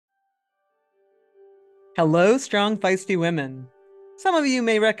Hello, strong, feisty women. Some of you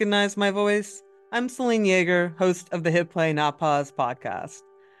may recognize my voice. I'm Celine Yeager, host of the Hit Play Not Pause podcast.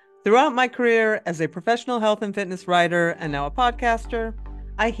 Throughout my career as a professional health and fitness writer and now a podcaster,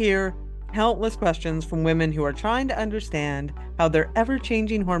 I hear countless questions from women who are trying to understand how their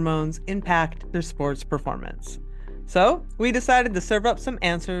ever-changing hormones impact their sports performance. So we decided to serve up some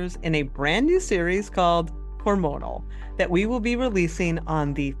answers in a brand new series called Hormonal that we will be releasing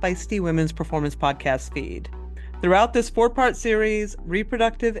on the Feisty Women's Performance podcast feed. Throughout this 4-part series,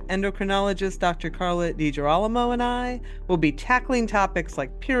 reproductive endocrinologist Dr. Carla DiGirolamo and I will be tackling topics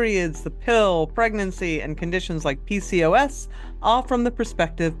like periods, the pill, pregnancy, and conditions like PCOS, all from the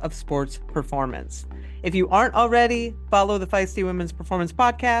perspective of sports performance. If you aren't already, follow the Feisty Women's Performance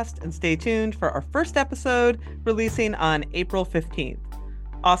podcast and stay tuned for our first episode releasing on April 15th.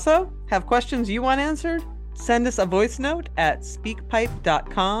 Also, have questions you want answered? Send us a voice note at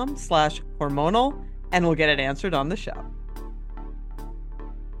speakpipe.com/hormonal and we'll get it answered on the show.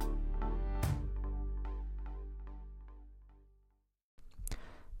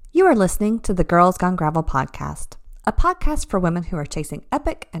 You are listening to the Girls Gone Gravel podcast, a podcast for women who are chasing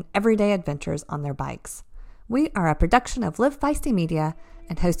epic and everyday adventures on their bikes. We are a production of Live Feisty Media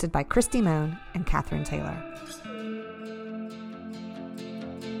and hosted by Christy Moan and Catherine Taylor.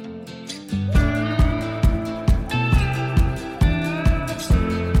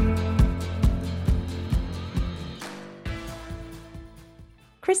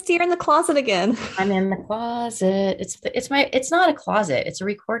 Christy, you're in the closet again. I'm in the closet. It's not a closet. It's a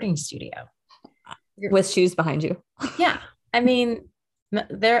recording studio. With shoes behind you. Yeah. I mean,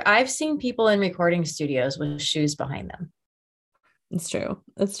 I've seen people in recording studios with shoes behind them. It's true.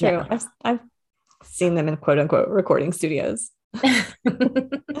 It's true. Yeah. I've seen them in quote unquote recording studios.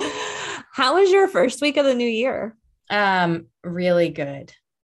 How was your first week of the new year? Really good.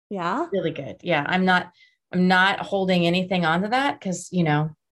 Yeah. Really good. Yeah. I'm not holding anything onto that because,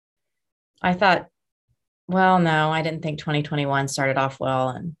 I thought, well, no, I didn't think 2021 started off well.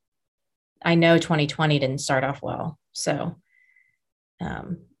 And I know 2020 didn't start off well. So,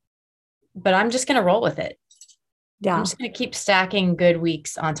 but I'm just going to roll with it. Yeah. I'm just going to keep stacking good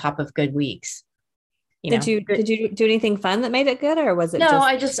weeks on top of good weeks. Did you do anything fun that made it good, or was it? No,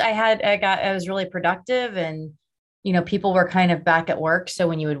 I was really productive, and, people were kind of back at work. So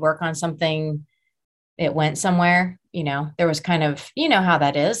when you would work on something, it went somewhere, there was kind of, how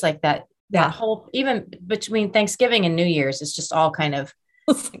that is like that whole, even between Thanksgiving and New Year's, it's just all kind of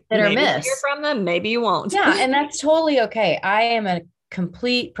hit or miss. Hear from them, maybe you won't. Yeah. And that's totally okay. I am a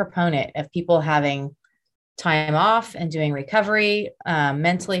complete proponent of people having time off and doing recovery,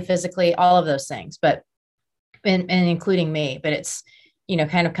 mentally, physically, all of those things, but, and including me, but it's,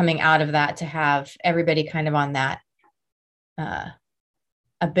 kind of coming out of that to have everybody kind of on that, a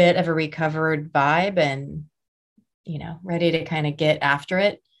bit of a recovered vibe and, ready to kind of get after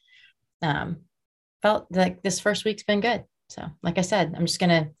it. Felt like this first week's been good. So like I said, I'm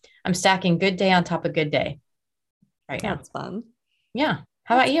stacking good day on top of good day right now. That's fun. Yeah.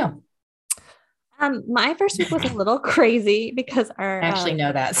 How about you? My first week was a little crazy because I actually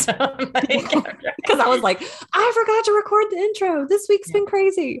know that. So because I was like, I forgot to record the intro. This week's been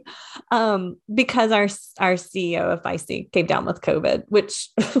crazy. Because our CEO of Feisty came down with COVID, which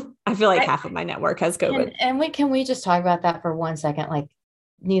I feel like half of my network has COVID. And can we just talk about that for 1 second? Like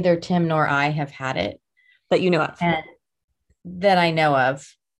neither Tim nor I have had it. That you know of. And that I know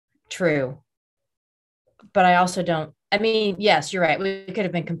of. True. But I also don't. I mean, yes, you're right. We could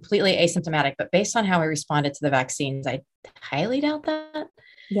have been completely asymptomatic, but based on how we responded to the vaccines, I highly doubt that.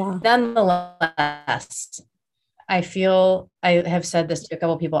 Yeah. Nonetheless, I have said this to a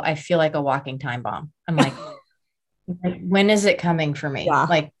couple of people. I feel like a walking time bomb. I'm like, when is it coming for me? Yeah.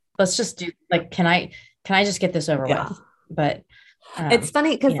 Like, let's just do, like, can I just get this over with? But it's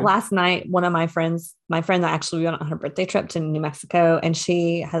funny because last night, one of my friend that actually went on her birthday trip to New Mexico, and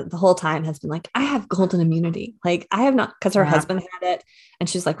she the whole time has been like, I have golden immunity. Like I have not, because her husband had it. And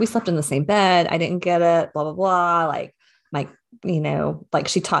she's like, we slept in the same bed. I didn't get it, blah, blah, blah. Like, like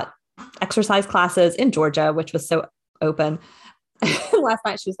she taught exercise classes in Georgia, which was so open. Last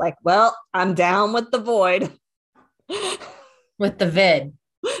night, she was like, well, I'm down with the void. With the vid.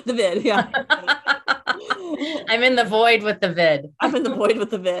 The vid, yeah. I'm in the void with the vid. I'm in the void with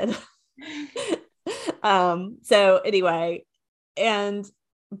the vid. So anyway, and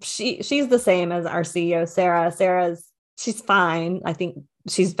she's the same as our CEO, Sarah. She's fine. I think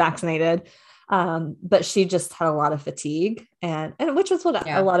she's vaccinated. But she just had a lot of fatigue and which was what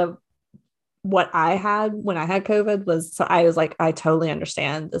a lot of what I had when I had COVID was, so I was like, I totally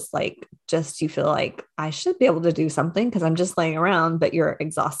understand this. Like, just, you feel like I should be able to do something because I'm just laying around, but you're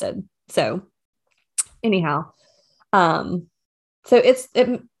exhausted. So anyhow, so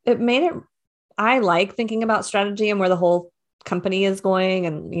it made it, I like thinking about strategy and where the whole company is going.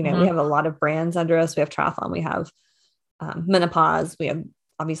 And, you know, we have a lot of brands under us. We have Triathlon, we have Menopause. We have,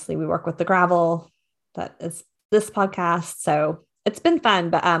 obviously we work with the Gravel, that is this podcast. So it's been fun,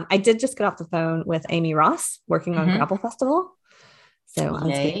 but I did just get off the phone with Amy Ross working on Gravel Festival. So I'm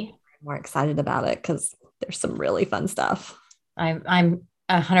getting more excited about it because there's some really fun stuff. I'm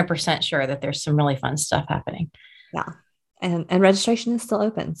 100% sure that there's some really fun stuff happening. Yeah. And registration is still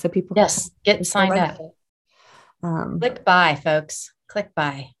open. So people get signed up. Click buy, folks. Click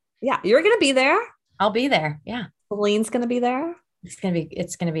buy. Yeah. You're going to be there. I'll be there. Yeah. Celine's going to be there. It's going to be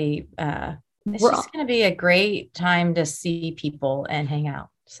just going to be a great time to see people and hang out.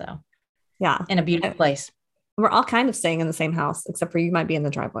 So yeah. In a beautiful place. We're all kind of staying in the same house, except for you might be in the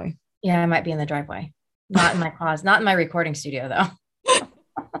driveway. Yeah. I might be in the driveway. Not in my closet, not in my recording studio though.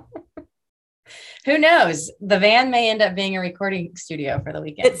 Who knows? The van may end up being a recording studio for the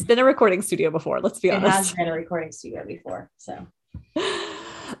weekend. It's been a recording studio before. Let's be honest. It has been a recording studio before. So,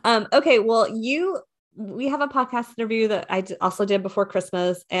 okay. Well, we have a podcast interview that I also did before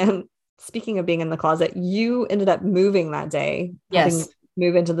Christmas. And speaking of being in the closet, you ended up moving that day. Yes.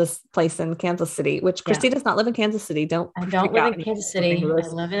 Move into this place in Kansas City, which Christy does not live in Kansas City. I don't live in Kansas City. I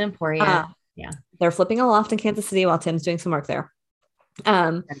live in Emporia. Yeah. They're flipping a loft in Kansas City while Tim's doing some work there.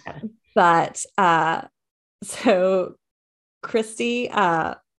 But so Christy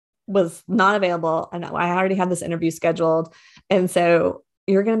was not available, and I already had this interview scheduled. And so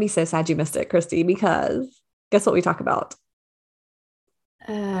you're going to be so sad you missed it, Christy, because guess what we talk about?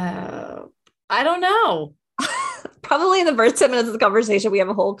 I don't know. Probably in the first 10 minutes of the conversation, we have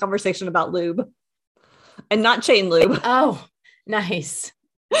a whole conversation about lube and not chain lube. Oh, nice.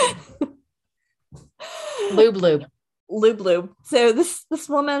 Lube. So this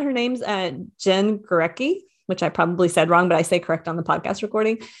woman, her name's Jen Gurecki, which I probably said wrong, but I say correct on the podcast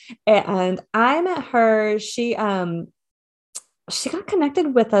recording. And I met her. She got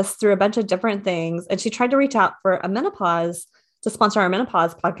connected with us through a bunch of different things. And she tried to reach out for a menopause to sponsor our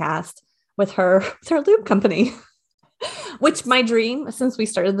menopause podcast with her lube company, which my dream since we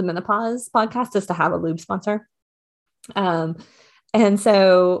started the menopause podcast is to have a lube sponsor. And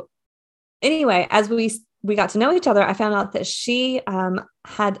so anyway, as we got to know each other, I found out that she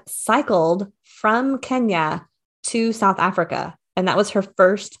had cycled from Kenya to South Africa. And that was her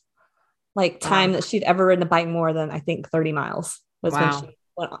first time that she'd ever ridden a bike more than I think 30 miles was when she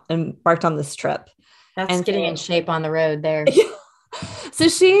embarked on this trip. That's getting in shape on the road there.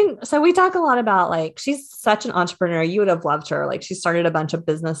 So we talk a lot about she's such an entrepreneur. You would have loved her. She started a bunch of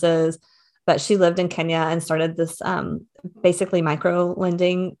businesses, but she lived in Kenya and started this basically micro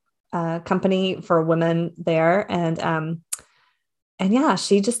lending company for women there. And yeah,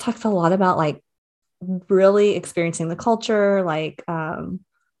 she just talks a lot about really experiencing the culture,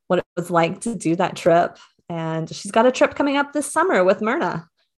 what it was like to do that trip. And she's got a trip coming up this summer with Myrna.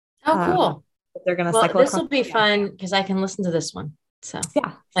 Oh, cool. They're going to cycle. This will be fun because I can listen to this one. So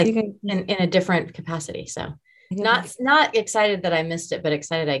yeah, in a different capacity. So not excited that I missed it, but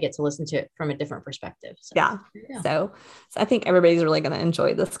excited I get to listen to it from a different perspective. So, yeah. So I think everybody's really going to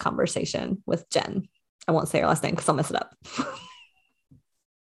enjoy this conversation with Jen. I won't say her last name because I'll mess it up.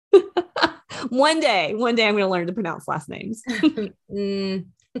 One day I'm going to learn to pronounce last names.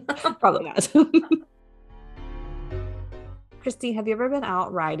 Probably not. Christy, have you ever been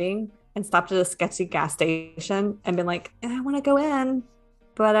out riding and stopped at a sketchy gas station and been like, I want to go in,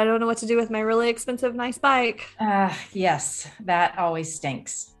 but I don't know what to do with my really expensive, nice bike? Yes, that always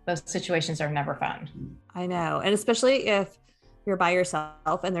stinks. Those situations are never fun. I know. And especially if you're by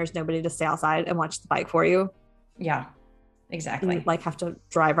yourself and there's nobody to stay outside and watch the bike for you. Yeah, exactly. You have to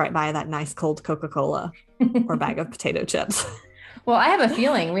drive right by that nice cold Coca-Cola or bag of potato chips. Well, I have a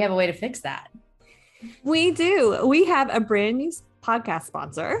feeling we have a way to fix that. We do. We have a brand new podcast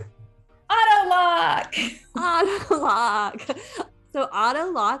sponsor. Auto-Lock. So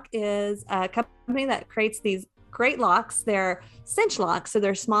Auto-Lock is a company that creates these great locks. They're cinch locks. So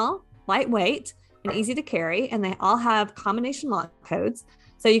they're small, lightweight, and easy to carry. And they all have combination lock codes.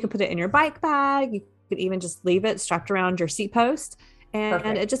 So you can put it in your bike bag. You could even just leave it strapped around your seat post.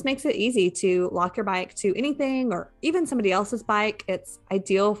 And it just makes it easy to lock your bike to anything or even somebody else's bike. It's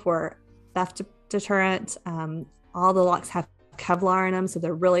ideal for theft deterrent. All the locks have Kevlar in them, so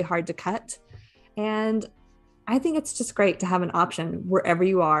they're really hard to cut. And I think it's just great to have an option wherever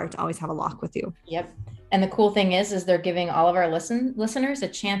you are to always have a lock with you. Yep. And the cool thing is they're giving all of our listeners a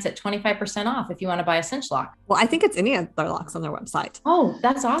chance at 25% off if you want to buy a cinch lock. Well, I think it's any of their locks on their website. Oh,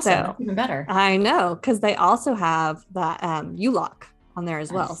 that's awesome. So, that's even better. I know, because they also have that U-Lock on there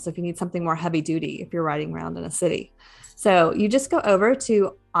as well. So if you need something more heavy duty, if you're riding around in a city. So you just go over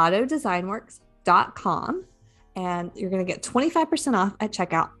to autodesignworks.com and you're going to get 25% off at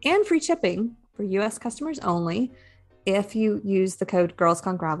checkout and free shipping for US customers only if you use the code Girls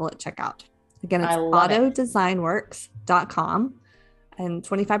Gone Gravel at checkout. Again, it's autodesignworks.com and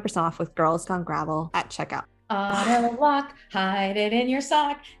 25% off with Girls Gone Gravel at checkout. Auto lock, hide it in your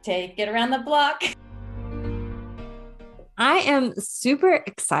sock, take it around the block. I am super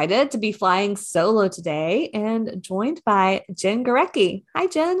excited to be flying solo today and joined by Jen Gurecki. Hi,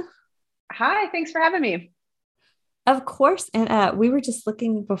 Jen. Hi, thanks for having me. Of course. And we were just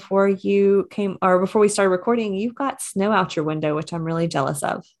looking before you came or before we started recording, you've got snow out your window, which I'm really jealous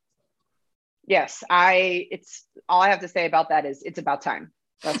of. Yes, it's all I have to say about that is it's about time.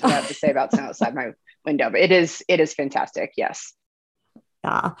 That's what I have to say about snow outside my window. But it is fantastic. Yes.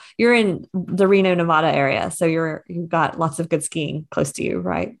 Yeah. You're in the Reno, Nevada area. So you've got lots of good skiing close to you,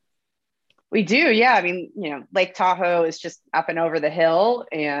 right? We do. Yeah. I mean, Lake Tahoe is just up and over the hill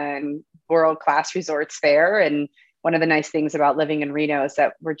and world-class resorts there. And one of the nice things about living in Reno is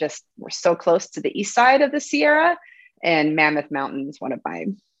that we're so close to the east side of the Sierra, and Mammoth Mountain is one of my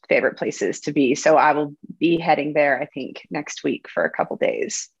favorite places to be. So I will be heading there, I think, next week for a couple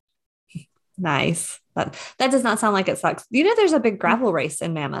days. Nice. That does not sound like it sucks. There's a big gravel race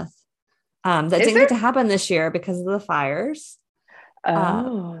in Mammoth that didn't get to happen this year because of the fires.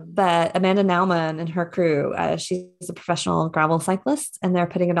 But Amanda Nauman and her crew, she's a professional gravel cyclist, and they're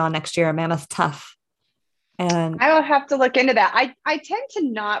putting it on next year, Mammoth Tough. And I will have to look into that. I tend to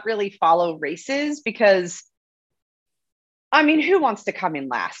not really follow races because, I mean, who wants to come in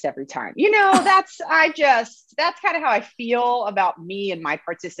last every time? That's kind of how I feel about me and my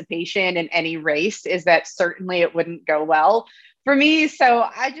participation in any race, is that certainly it wouldn't go well for me. So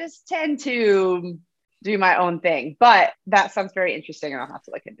I just tend to do my own thing, but that sounds very interesting and I'll have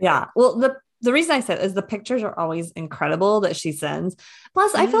to look into it. Yeah. Well, the reason I said is the pictures are always incredible that she sends.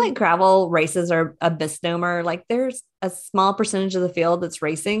 Plus, I feel like gravel races are a misnomer. Like there's a small percentage of the field that's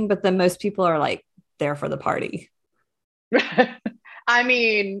racing, but then most people are like there for the party. I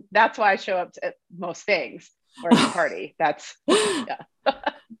mean, that's why I show up to most things or the party. That's yeah.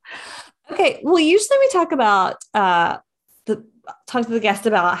 Okay. Well, usually we talk about talk to the guest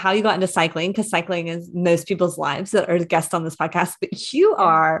about how you got into cycling, because cycling is most people's lives that are guests on this podcast, but you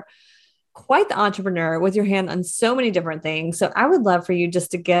are quite the entrepreneur with your hand on so many different things. So I would love for you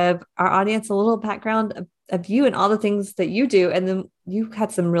just to give our audience a little background of you and all the things that you do. And then you've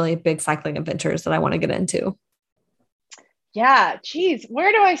had some really big cycling adventures that I want to get into. Yeah. Geez,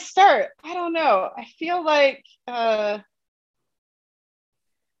 where do I start? I don't know. I feel like, I've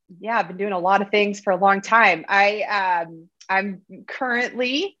been doing a lot of things for a long time. I'm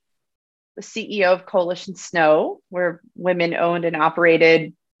currently the CEO of Coalition Snow. We're women owned and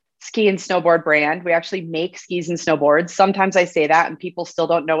operated ski and snowboard brand. We actually make skis and snowboards. Sometimes I say that and people still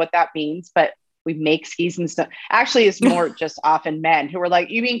don't know what that means, but we make skis and snow. Actually, it's more just often men who are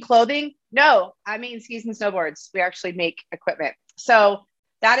like, you mean clothing? No, I mean skis and snowboards. We actually make equipment. So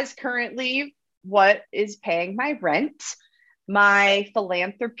that is currently what is paying my rent. My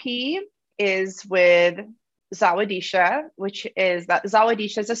philanthropy is with Zawadisha, which is that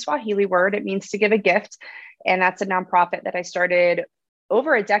Zawadisha is a Swahili word. It means to give a gift. And that's a nonprofit that I started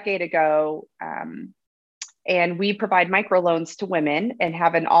over a decade ago. And we provide microloans to women and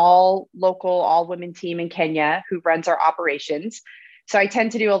have an all local, all women team in Kenya who runs our operations. So I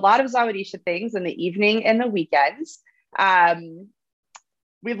tend to do a lot of Zawadisha things in the evening and the weekends.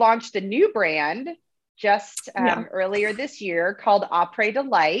 We launched a new brand just earlier this year called Après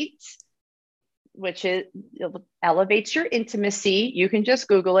Delight, which elevates your intimacy. You can just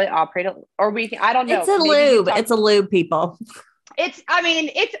Google it, Après Delight, or I don't know. It's a lube. It's a lube, people. It's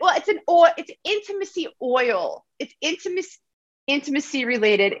intimacy oil. It's intimacy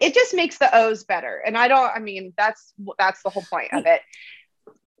related. It just makes the O's better. And that's the whole point of it.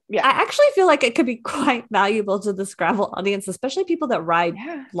 Yeah. I actually feel like it could be quite valuable to this gravel audience, especially people that ride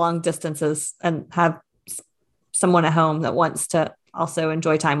long distances and have someone at home that wants to also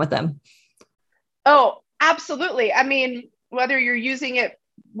enjoy time with them. Oh, absolutely. I mean, whether you're using it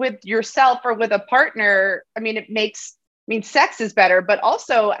with yourself or with a partner, sex is better, but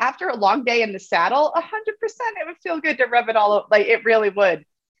also after a long day in the saddle, 100%, it would feel good to rub it all up. Like it really would.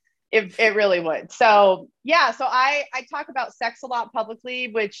 It really would. So yeah, so I talk about sex a lot publicly,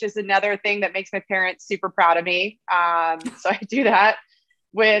 which is another thing that makes my parents super proud of me. So I do that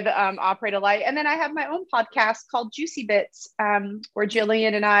with Après Delight. And then I have my own podcast called Juicy Bits, where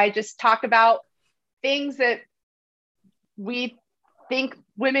Jillian and I just talk about things that we think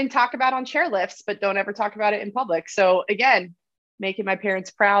women talk about on chairlifts, but don't ever talk about it in public. So again, making my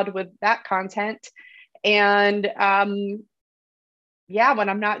parents proud with that content. And when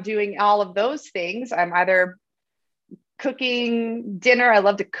I'm not doing all of those things, I'm either cooking dinner. I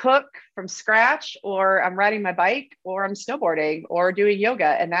love to cook from scratch, or I'm riding my bike, or I'm snowboarding, or doing yoga.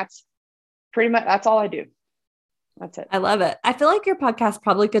 And that's all I do. That's it. I love it. I feel like your podcast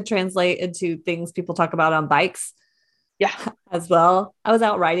probably could translate into things people talk about on bikes. Yeah. As well. I was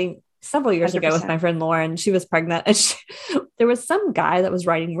out riding several years 100%. ago with my friend Lauren. She was pregnant, and there was some guy that was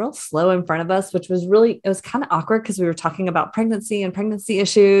riding real slow in front of us, which was it was kind of awkward because we were talking about pregnancy and pregnancy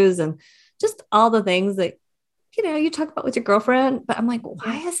issues and just all the things that, you talk about with your girlfriend. But I'm like,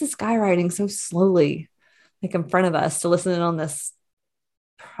 why is this guy riding so slowly, like in front of us, to listen in on this,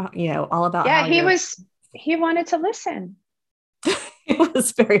 all about. Yeah, he wanted to listen. It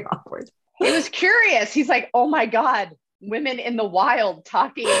was very awkward. He was curious. He's like, oh my God, women in the wild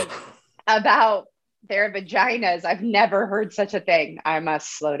talking about their vaginas. I've never heard such a thing. I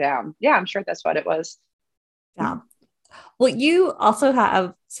must slow down. Yeah, I'm sure that's what it was. Yeah. Well, you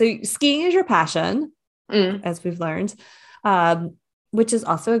also so skiing is your passion, as we've learned, which is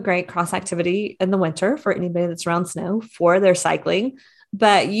also a great cross activity in the winter for anybody that's around snow for their cycling.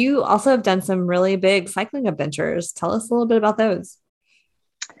 But you also have done some really big cycling adventures. Tell us a little bit about those.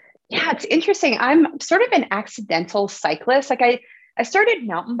 Yeah, it's interesting. I'm sort of an accidental cyclist. Like I started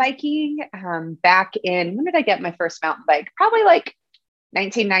mountain biking back in, when did I get my first mountain bike? Probably like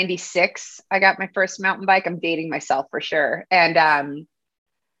 1996. I got my first mountain bike. I'm dating myself for sure. And,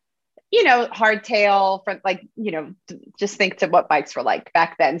 hardtail, front, just think to what bikes were like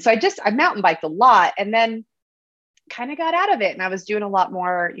back then. So I mountain biked a lot, and then kind of got out of it. And I was doing a lot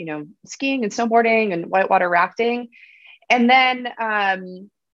more, skiing and snowboarding and whitewater rafting. And then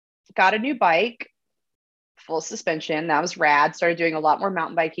got a new bike, full suspension. That was rad. Started doing a lot more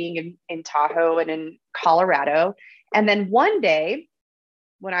mountain biking in Tahoe and in Colorado. And then one day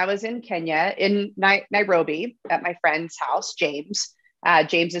when I was in Kenya, in Nairobi, at my friend's house,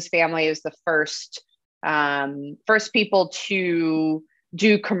 James's family is the first people to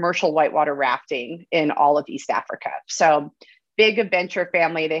do commercial whitewater rafting in all of East Africa. So big adventure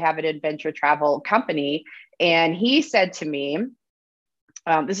family. They have an adventure travel company. And he said to me,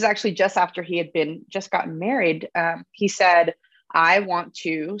 this is actually just after he had just gotten married. He said, I want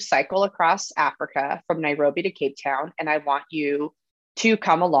to cycle across Africa from Nairobi to Cape Town, and I want you to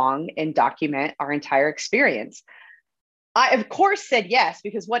come along and document our entire experience. I, of course, said yes,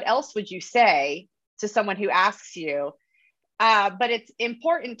 because what else would you say to someone who asks you? But it's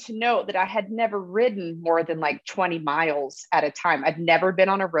important to note that I had never ridden more than like 20 miles at a time. I'd never been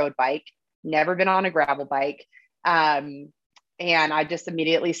on a road bike, never been on a gravel bike. And I just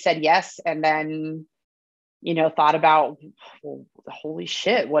immediately said yes. And then, thought about, well, holy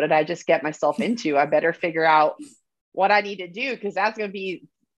shit, what did I just get myself into? I better figure out what I need to do, because that's going to be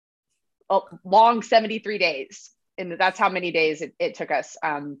a long 73 days. And that's how many days it took us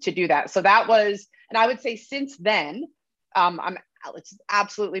to do that. So that was, and I would say since then, I'm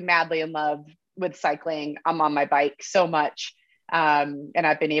absolutely madly in love with cycling. I'm on my bike so much. And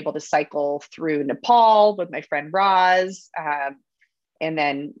I've been able to cycle through Nepal with my friend Roz. And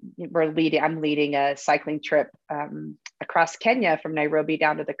then I'm leading a cycling trip across Kenya from Nairobi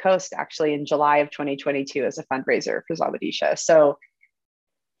down to the coast, actually in July of 2022 as a fundraiser for Zawadisha. So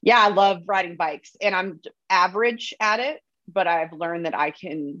yeah, I love riding bikes, and I'm average at it, but I've learned that I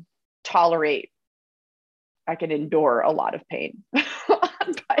can endure a lot, of pain.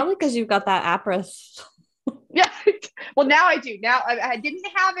 Probably because you've got that Apris. Yeah. Well, now I do. Now I didn't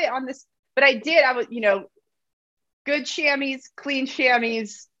have it on this, but I did. I was, good chamois, clean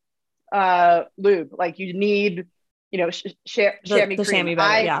chamois, lube. Like you need, chamois the cream.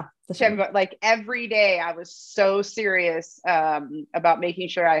 Like every day I was so serious about making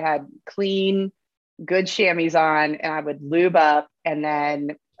sure I had clean, good chamois on, and I would lube up. And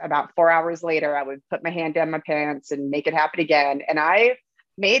then about 4 hours later, I would put my hand down my pants and make it happen again. And I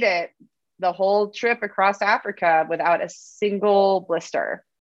made it the whole trip across Africa without a single blister.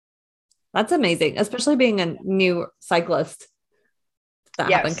 That's amazing, especially being a new cyclist.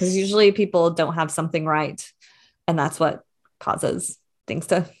 That happened, because usually people don't have something right, and that's what causes things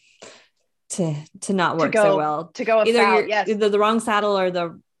to not work so well. To go either the wrong saddle or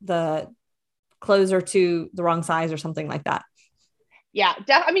the clothes are to the wrong size or something like that. Yeah,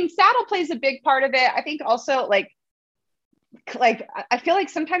 saddle plays a big part of it. I think also like I feel like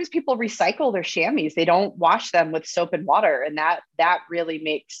sometimes people recycle their chamois. They don't wash them with soap and water. And that really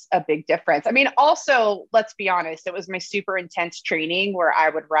makes a big difference. I mean, also, let's be honest, it was my super intense training where I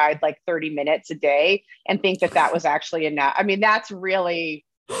would ride like 30 minutes a day and think that was actually enough. I mean, that's really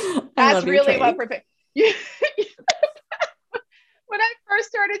what first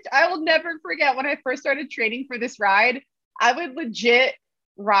started, I will never forget when I first started training for this ride, I would legit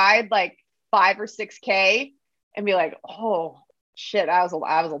ride like 5 or 6K and be like, oh shit, I was a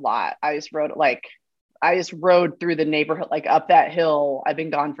lot. I just rode through the neighborhood, like up that hill. I've been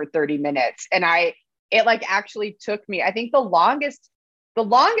gone for 30 minutes. And it like actually took me, I think the longest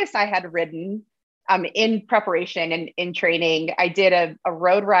I had ridden in preparation and in training, I did a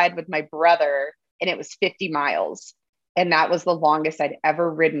road ride with my brother, and it was 50 miles. And that was the longest I'd ever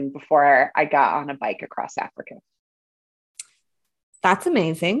ridden before I got on a bike across Africa. That's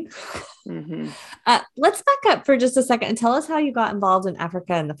amazing. Mm-hmm. Let's back up for just a second and tell us how you got involved in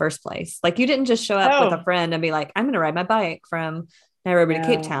Africa in the first place. Like, you didn't just show up with a friend and be like, I'm going to ride my bike from Nairobi to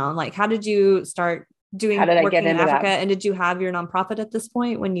Cape Town. Like, how did you start working in Africa? And did you have your nonprofit at this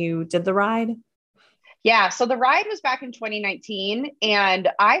point when you did the ride? Yeah. So the ride was back in 2019, and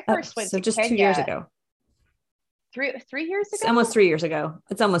I first went to just Kenya. 2 years ago. 3 years ago? It's almost 3 years ago.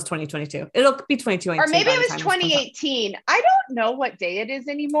 It's almost 2022. It'll be 2022. Or maybe it was 2018. I don't know what day it is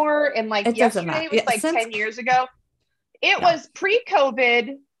anymore. And like yesterday was like 10 years ago. It was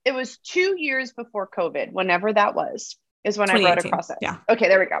pre-COVID. It was 2 years before COVID, whenever that was, is when I rode across it. Yeah. Okay,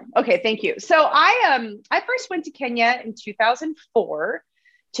 there we go. Okay, thank you. So I first went to Kenya in 2004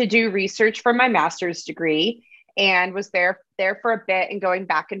 to do research for my master's degree, and was there for a bit and going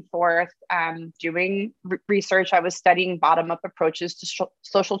back and forth, doing research. I was studying bottom-up approaches to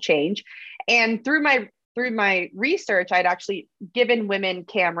social change. And through my research, I'd actually given women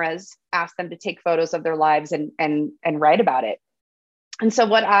cameras, asked them to take photos of their lives and write about it. And so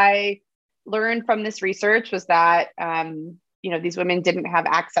what I learned from this research was that, these women didn't have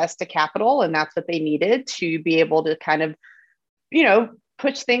access to capital, and that's what they needed to be able to kind of,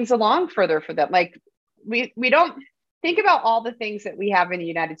 push things along further for them. Like, we don't think about all the things that we have in the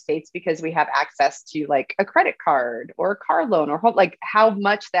United States because we have access to like a credit card or a car loan or like how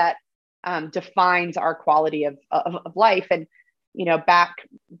much that defines our quality of life. And,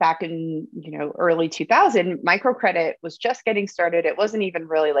 back in, early 2000, microcredit was just getting started. It wasn't even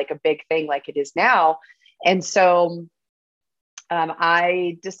really like a big thing like it is now. And so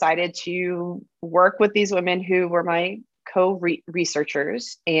I decided to work with these women who were my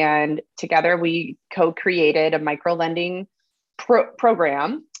co-researchers, and together we co-created a micro-lending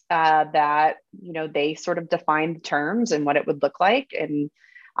program that, they sort of defined the terms and what it would look like. And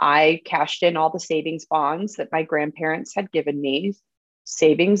I cashed in all the savings bonds that my grandparents had given me.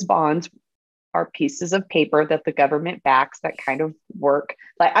 Savings bonds are pieces of paper that the government backs that kind of work.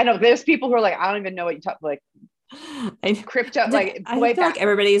 Like, I know there's people who are like, I don't even know what you talk like. Crypto, like I feel like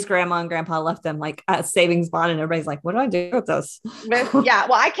everybody's grandma and grandpa left them like a savings bond, and everybody's like, what do I do with this? Yeah,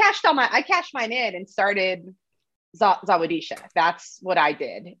 well, I cashed mine in and started Zawadisha. That's what I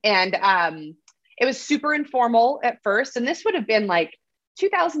did. And it was super informal at first, and this would have been like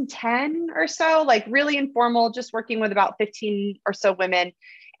 2010 or so, like really informal, just working with about 15 or so women.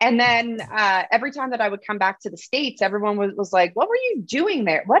 And then every time that I would come back to the States, everyone was like, what were you doing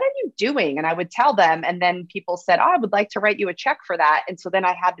there? What are you doing? And I would tell them. And then people said, I would like to write you a check for that. And so then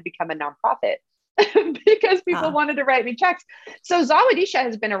I had to become a nonprofit because people wanted to write me checks. So Zawadisha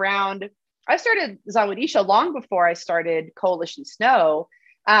has been around. I started Zawadisha long before I started Coalition Snow.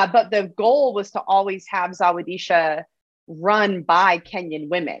 But the goal was to always have Zawadisha run by Kenyan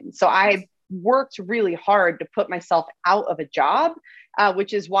women. So I worked really hard to put myself out of a job,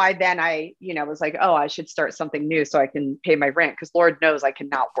 which is why then I, was like, oh, I should start something new so I can pay my rent, because Lord knows I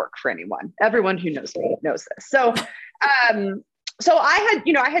cannot work for anyone. Everyone who knows me knows this. So,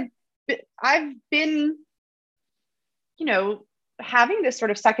 I've been, having this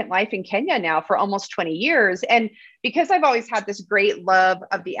sort of second life in Kenya now for almost 20 years. And because I've always had this great love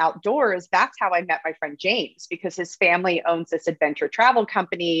of the outdoors, that's how I met my friend James, because his family owns this adventure travel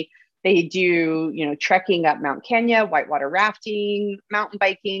company. They do, trekking up Mount Kenya, whitewater rafting, mountain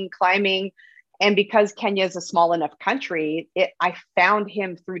biking, climbing. And because Kenya is a small enough country, I found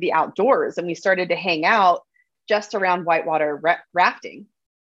him through the outdoors, and we started to hang out just around whitewater rafting.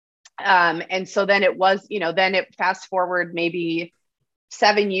 And so then it was, then it fast forward maybe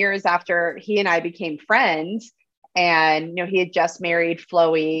 7 years after he and I became friends. And, he had just married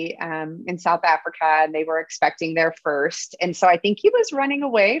Chloe in South Africa, and they were expecting their first. And so I think he was running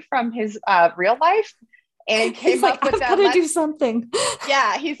away from his real life and came up with I've got to do something.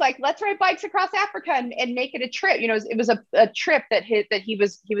 Yeah. He's like, let's ride bikes across Africa and make it a trip. It was a trip that he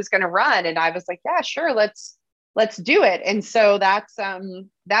was going to run. And I was like, yeah, sure. Let's do it. And so that's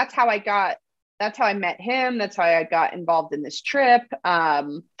how I met him. That's how I got involved in this trip.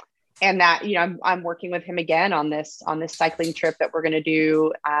 And that, I'm working with him again on this cycling trip that we're going to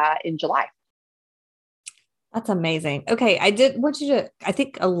do in July. That's amazing. Okay. I did want you to, I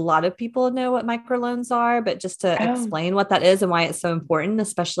think a lot of people know what microloans are, but just to explain what that is and why it's so important,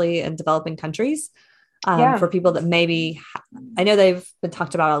 especially in developing countries, for people that maybe, I know they've been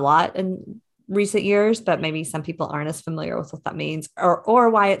talked about a lot in recent years, but maybe some people aren't as familiar with what that means or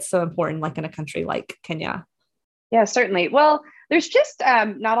why it's so important, like in a country like Kenya. Yeah, certainly. Well, there's just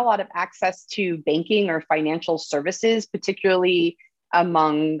not a lot of access to banking or financial services, particularly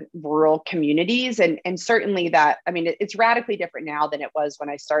among rural communities. And certainly that, I mean, it's radically different now than it was when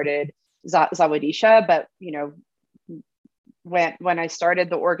I started Zawadisha. But, you know, when I started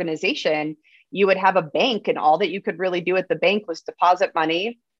the organization, you would have a bank and all that you could really do at the bank was deposit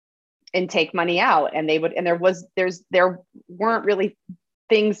money and take money out. And there weren't really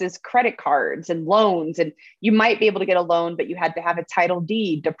things as credit cards and loans, and you might be able to get a loan, but you had to have a title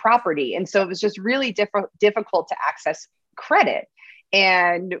deed to property. And so it was just really difficult to access credit.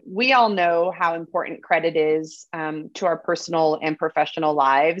 And we all know how important credit is to our personal and professional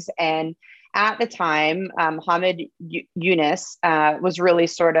lives. And at the time, Hamid Yunus was really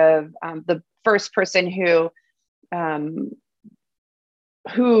sort of the first person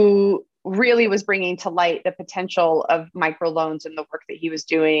who really was bringing to light the potential of microloans and the work that he was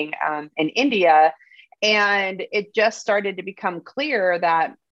doing in India. And it just started to become clear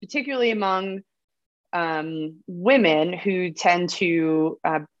that particularly among women who tend to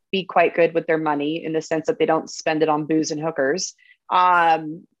be quite good with their money in the sense that they don't spend it on booze and hookers.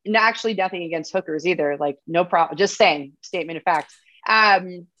 Actually nothing against hookers either, like no problem, just saying, statement of fact.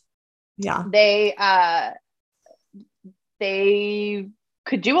 They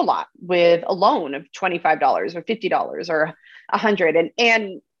could do a lot with a loan of $25 or $50 or $100.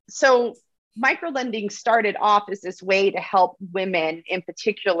 And so microlending started off as this way to help women in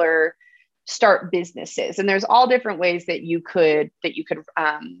particular start businesses. And there's all different ways that you could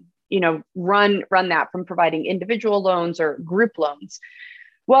run that, from providing individual loans or group loans.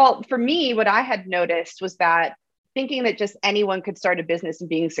 Well, for me, what I had noticed was that thinking that just anyone could start a business and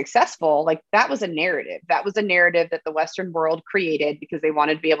being successful, like that was a narrative. That was a narrative that the Western world created because they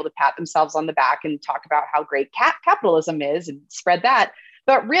wanted to be able to pat themselves on the back and talk about how great capitalism is and spread that.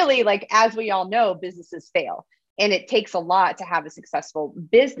 But really, like, as we all know, businesses fail, and it takes a lot to have a successful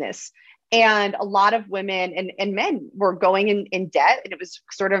business. And a lot of women and men were going in debt, and it was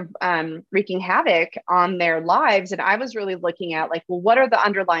sort of wreaking havoc on their lives. And I was really looking at, like, well, what are the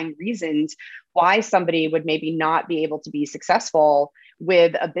underlying reasons why somebody would maybe not be able to be successful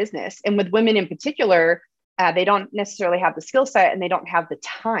with a business? And with women in particular, they don't necessarily have the skill set, and they don't have the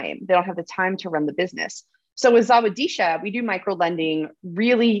time. They don't have the time to run the business. So with Zawadisha, we do micro lending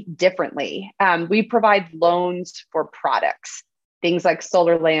really differently. We provide loans for products, things like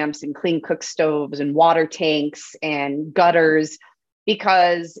solar lamps and clean cook stoves and water tanks and gutters.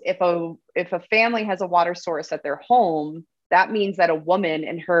 Because if a family has a water source at their home, that means that a woman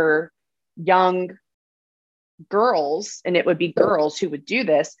and her young girls, and it would be girls who would do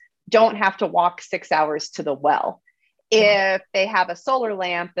this, don't have to walk 6 hours to the well. If they have a solar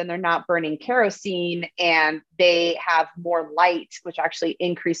lamp, then they're not burning kerosene, and they have more light, which actually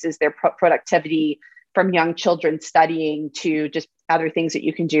increases their productivity, from young children studying to just other things that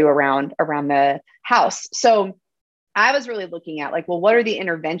you can do around the house. So I was really looking at, like, well, what are the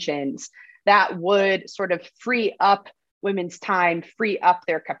interventions that would sort of free up women's time, free up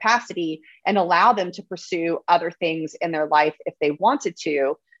their capacity, and allow them to pursue other things in their life if they wanted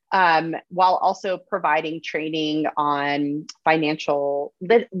to, while also providing training on financial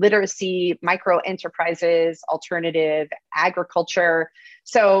literacy, micro enterprises, alternative agriculture.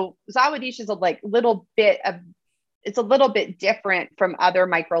 So Zawadisha is it's a little bit different from other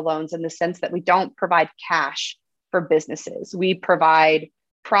microloans in the sense that we don't provide cash for businesses. We provide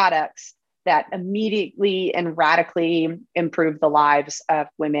products that immediately and radically improve the lives of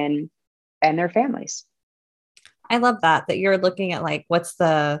women and their families. I love that you're looking at, like, what's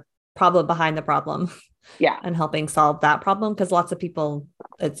the problem behind the problem. Yeah. And helping solve that problem. Because lots of people,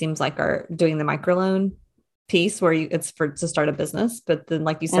 it seems like, are doing the microloan piece where it's to start a business, but then,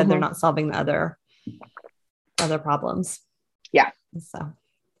 like you said, they're not solving the other problems. Yeah. So,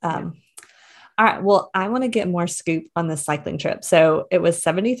 all right. Well, I want to get more scoop on this cycling trip. So it was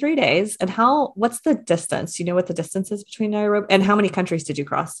 73 days. And what's the distance? You know what the distance is between Nairobi, and how many countries did you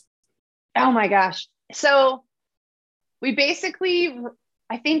cross? Oh my gosh. So we basically,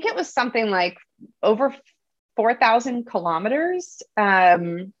 I think it was something like over 4,000 kilometers.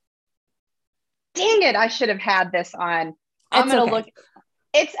 Dang it. I should have had this on. I'm going to look.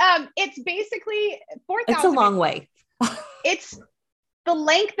 It's basically 4,000. It's a long way. It's the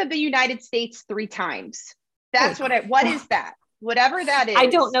length of the United States 3 times. That's what is that? Whatever that is. I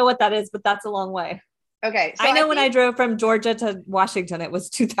don't know what that is, but that's a long way. Okay. So I know when I drove from Georgia to Washington, it was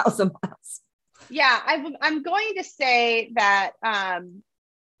 2,000 miles. Yeah, I'm going to say that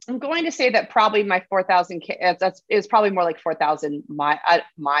probably my 4,000 is probably more like 4,000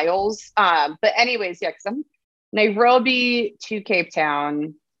 miles. But anyways, yeah, because I'm Nairobi to Cape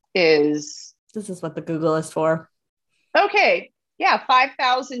Town is. This is what the Google is for. Okay. Yeah,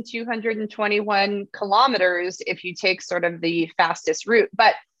 5,221 kilometers if you take sort of the fastest route.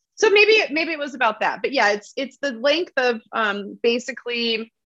 But so maybe it was about that. But yeah, it's the length of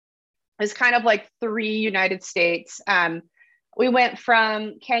basically is kind of like 3 United States. We went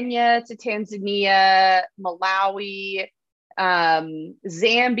from Kenya to Tanzania, Malawi,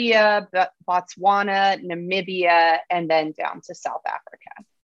 Zambia, Botswana, Namibia, and then down to South Africa.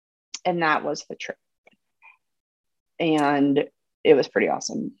 And that was the trip. And it was pretty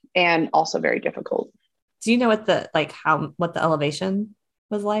awesome and also very difficult. Do you know what the elevation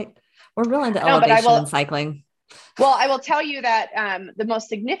was like? We're real into elevation and cycling. Well, I will tell you that the most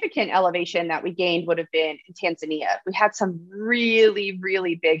significant elevation that we gained would have been in Tanzania. We had some really,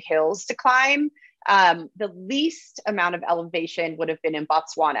 really big hills to climb. The least amount of elevation would have been in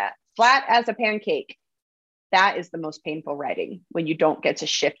Botswana, flat as a pancake. That is the most painful riding when you don't get to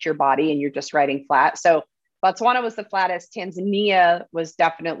shift your body and you're just riding flat. So Botswana was the flattest. Tanzania was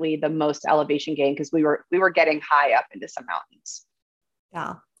definitely the most elevation gain because we were getting high up into some mountains.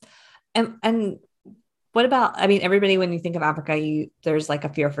 Yeah. And what about, I mean, everybody, when you think of Africa, there's like a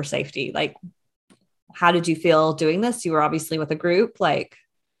fear for safety. Like, how did you feel doing this? You were obviously with a group, like.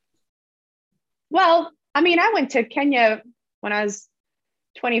 Well, I mean, I went to Kenya when I was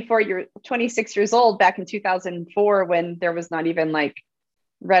 26 years old back in 2004, when there was not even like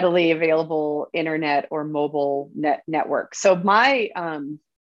readily available internet or mobile network. So the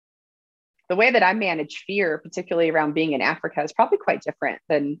way that I manage fear, particularly around being in Africa, is probably quite different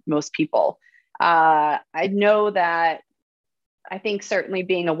than most people. I know that I think certainly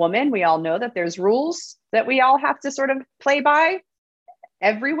being a woman, we all know that there's rules that we all have to sort of play by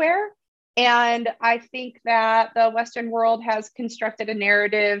everywhere. And I think that the Western world has constructed a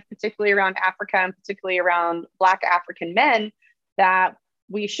narrative, particularly around Africa and particularly around Black African men, that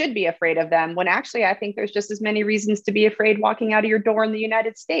we should be afraid of them, when actually I think there's just as many reasons to be afraid walking out of your door in the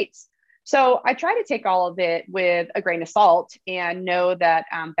United States. So I try to take all of it with a grain of salt and know that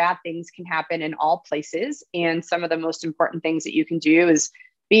bad things can happen in all places. And some of the most important things that you can do is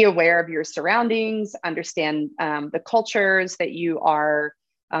be aware of your surroundings, understand the cultures that you are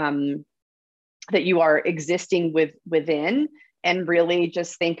existing within, and really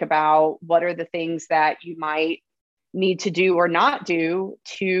just think about what are the things that you might need to do or not do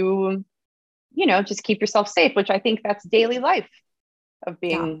to, just keep yourself safe, which I think that's daily life of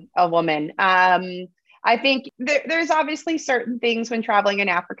being a woman. I think there's obviously certain things when traveling in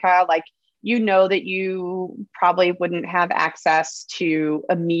Africa, like, that you probably wouldn't have access to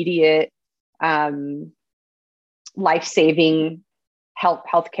immediate life-saving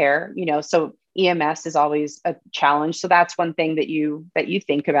healthcare, so EMS is always a challenge. So that's one thing that you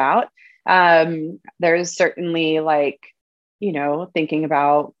think about. There's certainly thinking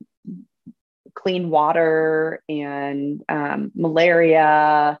about clean water and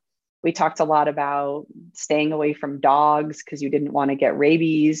malaria. We talked a lot about staying away from dogs because you didn't want to get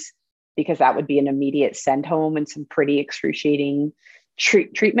rabies, because that would be an immediate send home and some pretty excruciating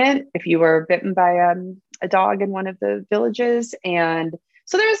treatment if you were bitten by a dog in one of the villages. And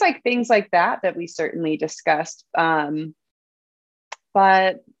so there's things like that we certainly discussed. But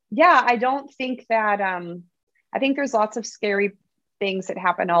yeah, I don't think that, I think there's lots of scary things that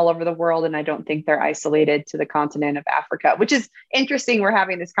happen all over the world. And I don't think they're isolated to the continent of Africa, which is interesting. We're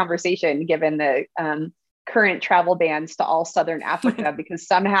having this conversation given the current travel bans to all Southern Africa, because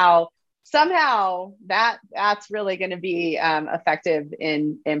somehow that's really going to be effective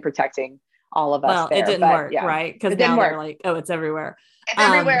in protecting all of us. Well, it didn't work, right? Because now they're like, oh, it's everywhere. It's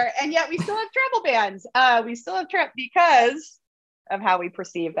everywhere. And yet we still have travel bans. We still have because of how we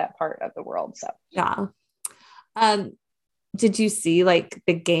perceive that part of the world. So yeah. Did you see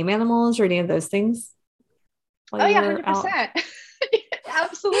big game animals or any of those things? Oh yeah, 100%.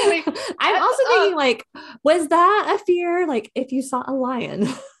 Absolutely. I'm also thinking was that a fear? If you saw a lion?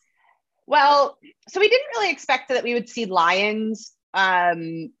 Well, so we didn't really expect that we would see lions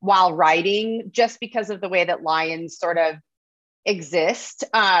while riding, just because of the way that lions sort of exist.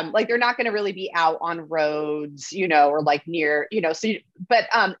 They're not going to really be out on roads, or near, but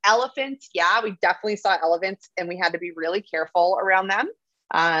elephants, yeah, we definitely saw elephants, and we had to be really careful around them.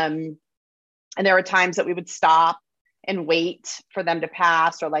 And there were times that we would stop and wait for them to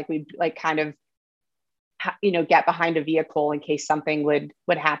pass, or we'd kind of, get behind a vehicle in case something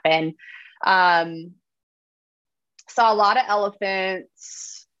would happen. Saw a lot of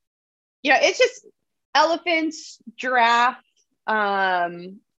elephants. It's just elephants, giraffe,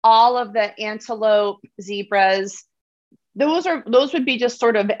 all of the antelope, zebras. Those would be just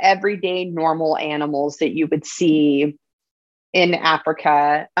sort of everyday normal animals that you would see in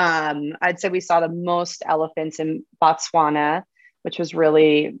Africa. I'd say we saw the most elephants in Botswana, which was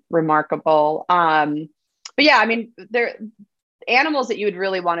really remarkable. But yeah, I mean, there animals that you would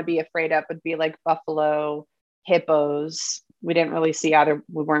really want to be afraid of would be like buffalo, hippos. We didn't really see either.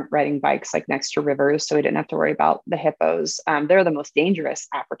 We weren't riding bikes like next to rivers, so we didn't have to worry about the hippos. They're the most dangerous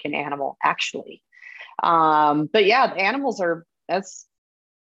African animal, actually. But yeah, the animals it's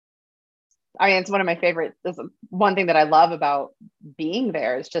one of my favorite. One thing that I love about being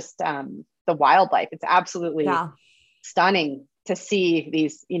there is just the wildlife. It's absolutely stunning to see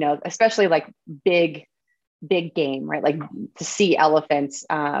these, especially like big game, right? Like to see elephants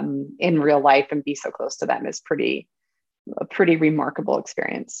in real life and be so close to them is a pretty remarkable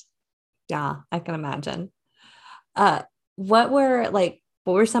experience. Yeah, I can imagine. What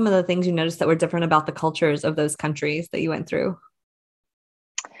were some of the things you noticed that were different about the cultures of those countries that you went through?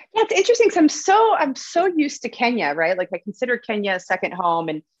 Yeah, it's interesting. So I'm so used to Kenya, right? Like I consider Kenya a second home,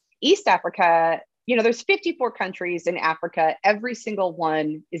 and East Africa, there's 54 countries in Africa. Every single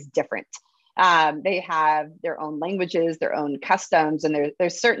one is different. They have their own languages, their own customs, and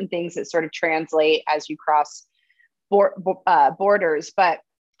there's certain things that sort of translate as you cross borders. But,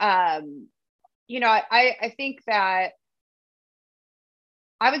 I think that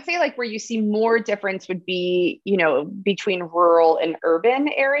I would say like where you see more difference would be, between rural and urban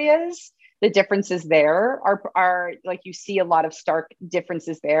areas. The differences there are like, you see a lot of stark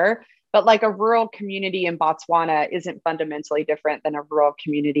differences there, but like a rural community in Botswana isn't fundamentally different than a rural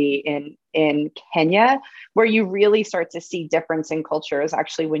community in Kenya. Where you really start to see difference in culture is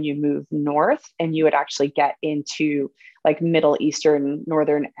actually when you move north and you would actually get into like Middle Eastern,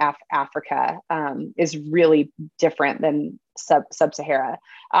 Northern Africa, is really different than sub-Sahara.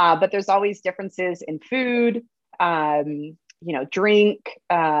 But there's always differences in food, drink,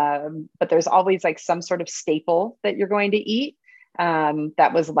 but there's always like some sort of staple that you're going to eat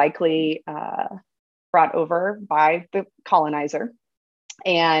that was likely brought over by the colonizer.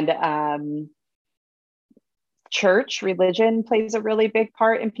 And church, religion plays a really big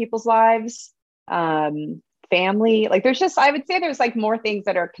part in people's lives. Family, like I would say there's like more things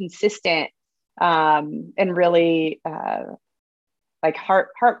that are consistent and really like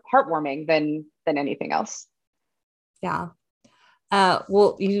heartwarming than anything else. Yeah.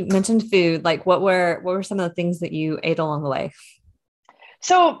 Well, you mentioned food. Like what were some of the things that you ate along the way?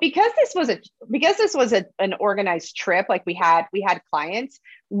 So because this was an organized trip, like we had clients,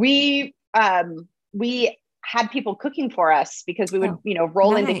 we had people cooking for us because we would,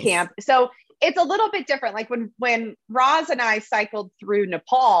 roll into camp. So it's a little bit different. Like when Roz and I cycled through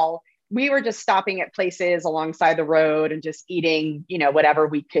Nepal, we were just stopping at places alongside the road and just eating, whatever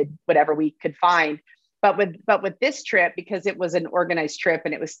we could find. But with this trip, because it was an organized trip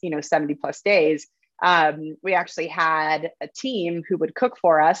and it was, 70 plus days, we actually had a team who would cook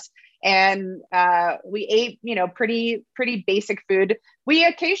for us, and we ate, pretty basic food. We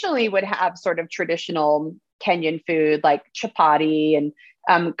occasionally would have sort of traditional Kenyan food like chapati and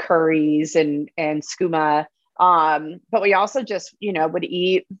curries and skuma. But we also just, would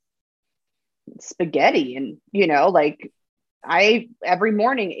eat spaghetti and, like I every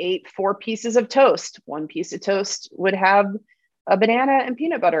morning ate 4 pieces of toast. 1 piece of toast would have a banana and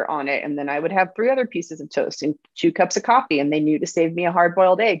peanut butter on it. And then I would have 3 other pieces of toast and 2 cups of coffee. And they knew to save me a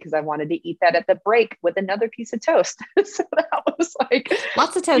hard-boiled egg because I wanted to eat that at the break with another piece of toast. So that was like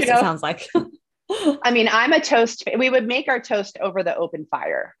lots of toast, it sounds like. I mean, I'm a toast. We would make our toast over the open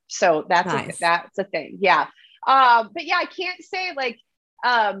fire. So that's nice. That's a thing. Yeah. But yeah, I can't say like,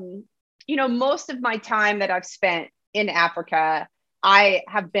 most of my time that I've spent in Africa, I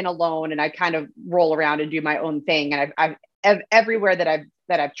have been alone and I kind of roll around and do my own thing. And I've everywhere that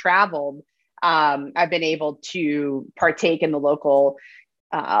I've traveled, I've been able to partake in the local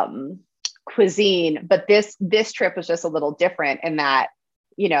cuisine. But this trip was just a little different in that,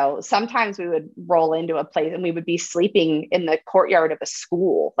 sometimes we would roll into a place and we would be sleeping in the courtyard of a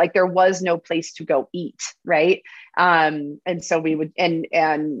school. Like there was no place to go eat. Right. And so we would, and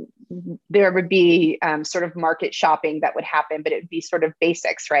there would be sort of market shopping that would happen, but it would be sort of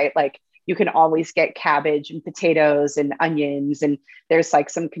basics, right? Like you can always get cabbage and potatoes and onions, and there's like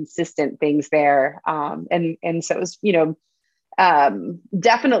some consistent things there. And so it was,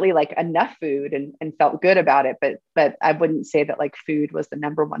 definitely like enough food and felt good about it. But I wouldn't say that like food was the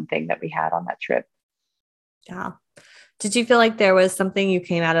number one thing that we had on that trip. Yeah, Did you feel like there was something you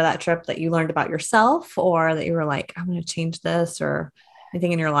came out of that trip that you learned about yourself, or that you were like, I'm going to change this, or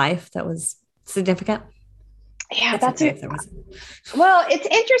anything in your life that was significant? Yeah, It's that's okay it. if there wasn't. Well, it's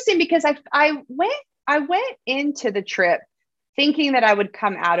interesting because I went into the trip thinking that I would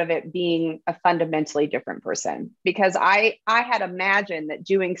come out of it being a fundamentally different person, because I had imagined that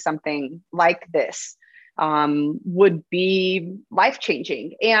doing something like this would be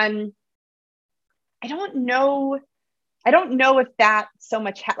life-changing. And I don't know if that so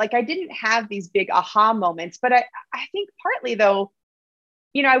much, like I didn't have these big aha moments, but I think partly though,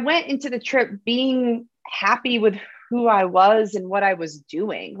 I went into the trip being happy with who I was and what I was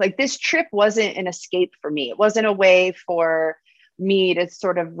doing. Like this trip wasn't an escape for me. It wasn't a way for me to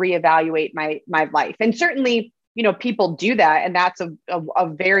sort of reevaluate my life. And certainly, people do that. And that's a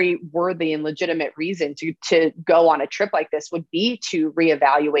very worthy and legitimate reason to go on a trip like this, would be to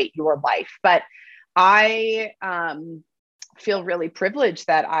reevaluate your life. But I feel really privileged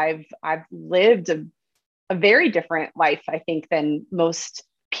that I've lived a very different life, I think, than most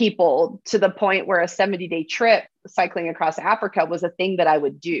people, to the point where a 70-day trip cycling across Africa was a thing that I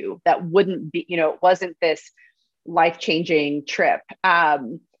would do. That wouldn't be, it wasn't this life-changing trip.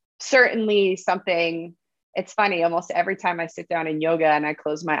 Certainly something, it's funny, almost every time I sit down in yoga and I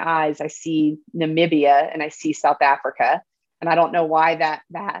close my eyes, I see Namibia and I see South Africa. And I don't know why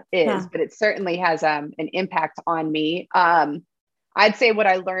that is, but it certainly has an impact on me. I'd say what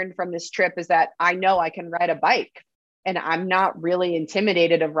I learned from this trip is that I know I can ride a bike, and I'm not really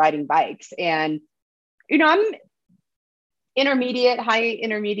intimidated of riding bikes. And, I'm high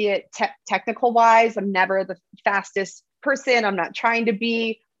intermediate technical wise. I'm never the fastest person. I'm not trying to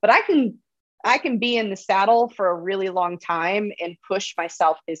be, but I can be in the saddle for a really long time and push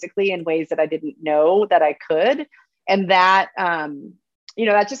myself physically in ways that I didn't know that I could. And that,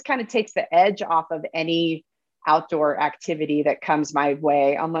 that just kind of takes the edge off of any outdoor activity that comes my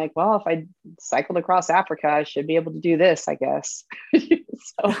way. I'm like, well, if I cycled across Africa, I should be able to do this, I guess.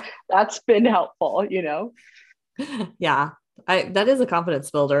 So that's been helpful, Yeah. That is a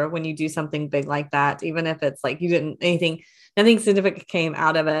confidence builder when you do something big like that, even if it's like nothing significant came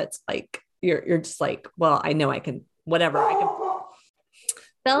out of it. Like you're just like, well, I know I can, whatever I can.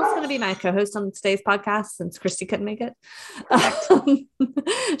 Belle's going to be my co-host on today's podcast since Christy couldn't make it.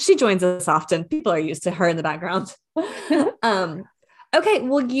 She joins us often. People are used to her in the background. Okay.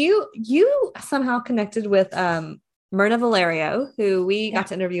 Well, you somehow connected with Myrna Valerio, who we got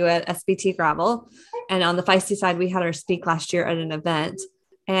to interview at SBT Gravel. And on the Feisty side, we had her speak last year at an event.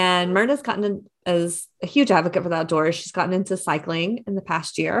 And Myrna's gotten as a huge advocate for the outdoors. She's gotten into cycling in the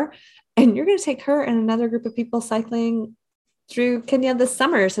past year. And you're going to take her and another group of people cycling through Kenya this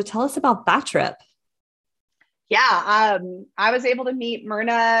summer. So tell us about that trip. Yeah, I was able to meet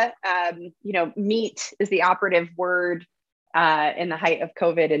Myrna. Meet is the operative word in the height of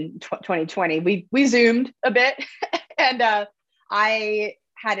COVID in 2020. We Zoomed a bit, and I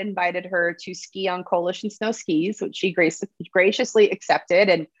had invited her to ski on Coalition Snow skis, which she graciously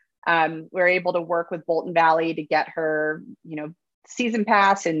accepted. And we were able to work with Bolton Valley to get her, season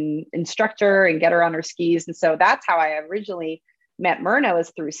pass and instructor and get her on her skis. And so that's how I originally met Myrna,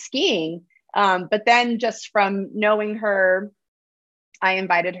 was through skiing. But then just from knowing her, I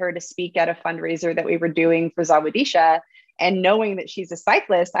invited her to speak at a fundraiser that we were doing for Zawadisha. And knowing that she's a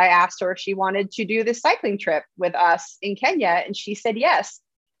cyclist, I asked her if she wanted to do this cycling trip with us in Kenya. And she said yes.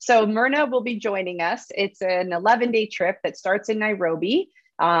 So Myrna will be joining us. It's an 11-day trip that starts in Nairobi,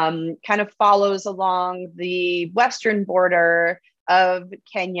 kind of follows along the western border of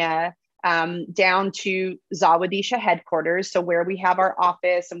Kenya, down to Zawadisha headquarters. So where we have our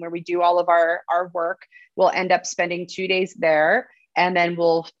office and where we do all of our work, we'll end up spending 2 days there. And then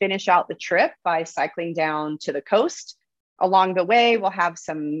we'll finish out the trip by cycling down to the coast. Along the way, we'll have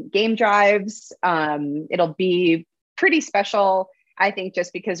some game drives. It'll be pretty special, I think,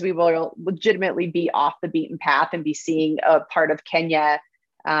 just because we will legitimately be off the beaten path and be seeing a part of Kenya,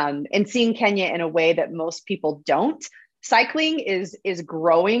 and seeing Kenya in a way that most people don't. Cycling is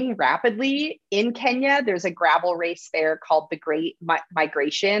growing rapidly in Kenya. There's a gravel race there called the Great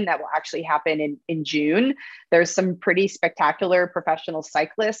Migration that will actually happen in June. There's some pretty spectacular professional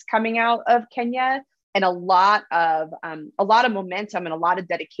cyclists coming out of Kenya, and a lot of momentum and a lot of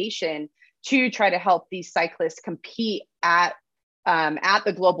dedication to try to help these cyclists compete at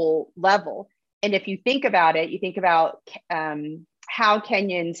the global level. And if you think about it, you think about how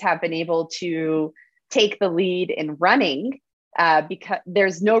Kenyans have been able to take the lead in running, because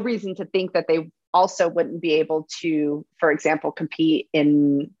there's no reason to think that they also wouldn't be able to, for example, compete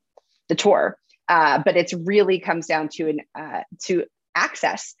in the Tour. But it's really comes down to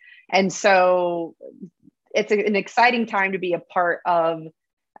access. And so an exciting time to be a part of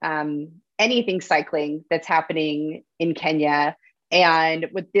anything cycling that's happening in Kenya. And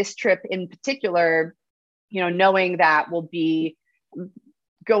with this trip in particular, knowing that we'll be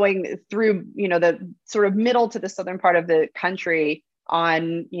going through, the sort of middle to the southern part of the country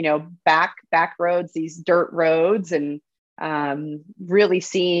on, back roads, these dirt roads, and really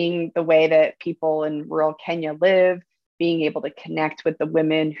seeing the way that people in rural Kenya live, being able to connect with the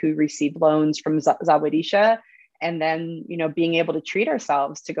women who receive loans from Zawadisha, and then, being able to treat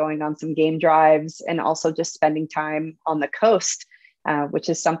ourselves to going on some game drives and also just spending time on the coast, which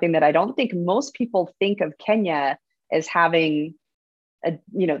is something that I don't think most people think of Kenya as having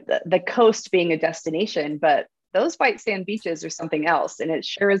the coast being a destination, but those white sand beaches are something else. And it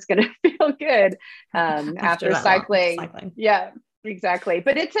sure is going to feel good after cycling. Yeah, exactly.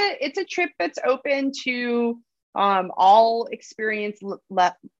 But it's a trip that's open to all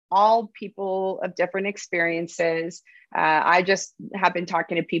people of different experiences. I just have been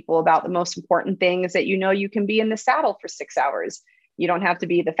talking to people about the most important thing is that, you can be in the saddle for 6 hours. You don't have to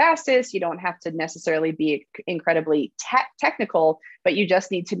be the fastest. You don't have to necessarily be incredibly technical, but you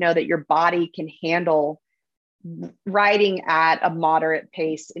just need to know that your body can handle riding at a moderate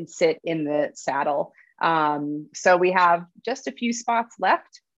pace and sit in the saddle. So we have just a few spots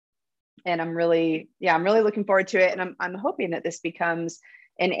left, and I'm really looking forward to it. And I'm hoping that this becomes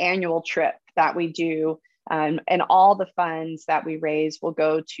an annual trip that we do, and all the funds that we raise will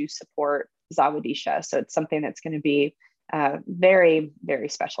go to support Zawadisha. So it's something that's going to be very, very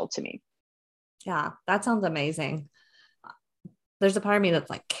special to me. Yeah, that sounds amazing. There's a part of me that's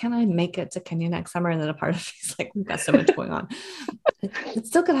like, can I make it to Kenya next summer? And then a part of me is like, we've got so much going on. It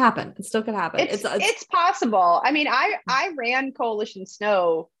still could happen. It's possible. I mean, I ran Coalition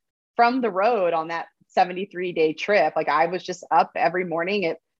Snow from the road on that 73-day trip. Like, I was just up every morning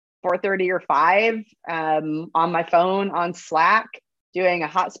at 4:30 or 5 on my phone on Slack, doing a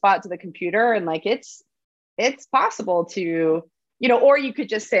hotspot to the computer. And like, it's possible to, or you could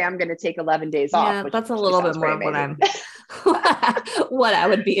just say, I'm going to take 11 days off. Yeah, that's a little bit more of what I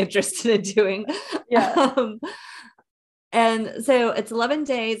would be interested in doing. Yeah. And so it's 11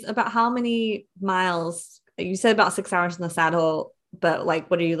 days. About how many miles? You said about 6 hours in the saddle, but like,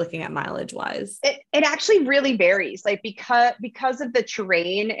 what are you looking at mileage wise? It actually really varies, like because of the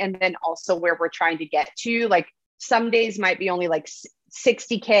terrain, and then also where we're trying to get to. Like, some days might be only like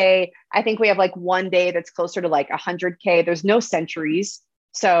 60K. I think we have like one day that's closer to like 100K. There's no centuries.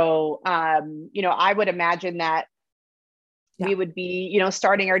 So, I would imagine that we would be,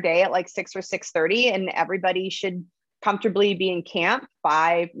 starting our day at like 6 or 6:30, and everybody should comfortably be in camp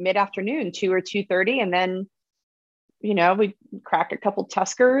by mid-afternoon, 2 or 2:30. And then, we crack a couple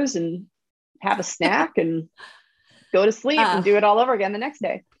Tuskers and have a snack and go to sleep and do it all over again the next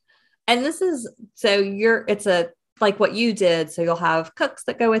day. And this is, it's like what you did. So you'll have cooks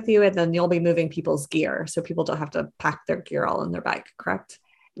that go with you, and then you'll be moving people's gear. So people don't have to pack their gear all in their bike, correct?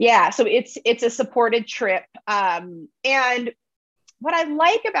 Yeah. So it's a supported trip. And what I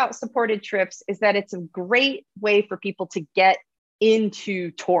like about supported trips is that it's a great way for people to get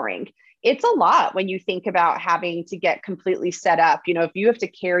into touring. It's a lot when you think about having to get completely set up. If you have to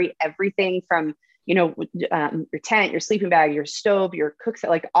carry everything from, your tent, your sleeping bag, your stove, your cookset,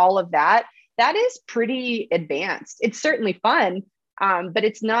 like all of that, that is pretty advanced. It's certainly fun, but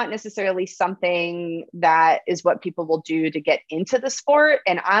it's not necessarily something that is what people will do to get into the sport.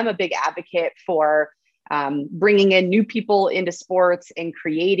 And I'm a big advocate for bringing in new people into sports and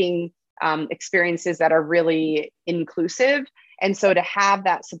creating experiences that are really inclusive. And so to have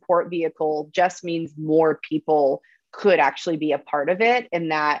that support vehicle just means more people could actually be a part of it. And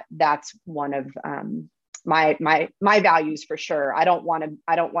that's one of my values for sure. I don't want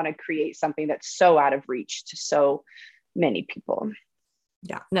to create something that's so out of reach to so many people.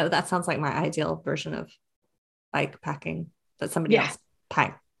 Yeah, no, that sounds like my ideal version of bike packing, that somebody else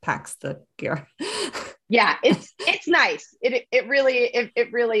packs the gear. Yeah, it's nice. It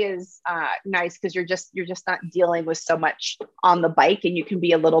really is nice, because you're just not dealing with so much on the bike, and you can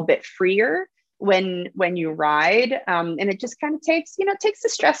be a little bit freer when you ride. And it just kind of takes the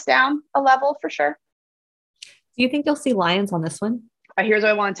stress down a level for sure. Do you think you'll see lions on this one? Here's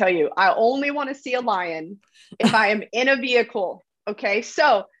what I want to tell you. I only want to see a lion if I am in a vehicle. Okay,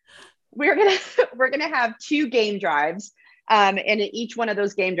 so we're gonna have 2 game drives, and in each one of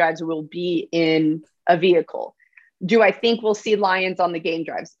those game drives will be in a vehicle. Do I think we'll see lions on the game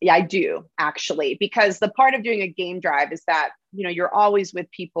drives? Yeah, I do, actually, because the part of doing a game drive is that you're always with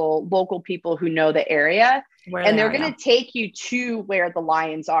local people who know the area, and they're going to take you to where the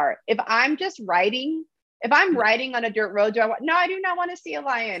lions are. If I'm riding on a dirt road, I do not want to see a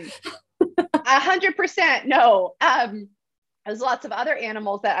lion. 100% no. There's lots of other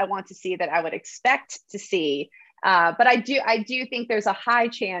animals that I want to see that I would expect to see. But I do think there's a high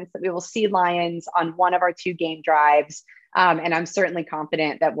chance that we will see lions on one of our 2 game drives. And I'm certainly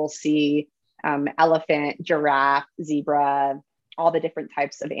confident that we'll see elephant, giraffe, zebra, all the different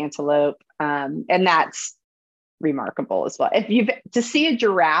types of antelope. And that's remarkable as well. To see a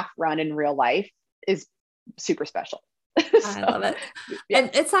giraffe run in real life is super special. I love it. Yeah.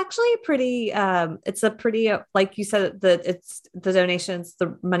 And it's actually pretty, it's a pretty, like you said, that it's the donations,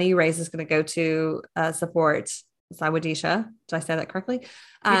 the money you raise is going to go to support Zawadisha. Did I say that correctly?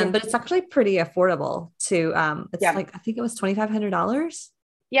 But it's actually pretty affordable to, it's like, I think it was $2,500.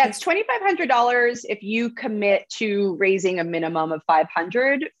 Yeah, it's $2,500 if you commit to raising a minimum of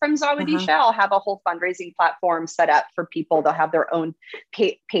 500 from Zawadisha. I'll have a whole fundraising platform set up for people. They'll have their own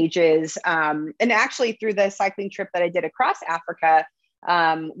pages. And actually, through the cycling trip that I did across Africa,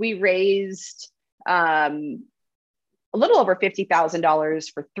 we raised a little over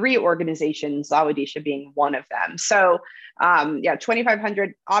 $50,000 for 3 organizations, Zawadisha being one of them. So,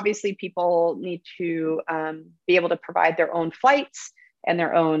 $2,500. Obviously, people need to be able to provide their own flights and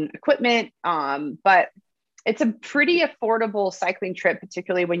their own equipment. But it's a pretty affordable cycling trip,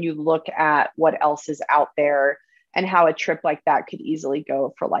 particularly when you look at what else is out there and how a trip like that could easily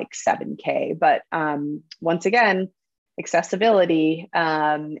go for like $7,000. But once again, accessibility.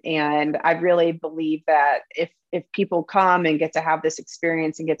 And I really believe that if people come and get to have this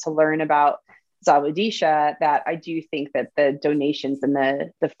experience and get to learn about Zawadisha, that I do think that the donations and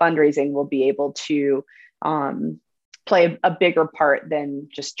the fundraising will be able to play a bigger part than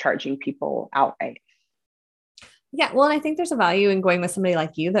just charging people outright. Yeah. Well, and I think there's a value in going with somebody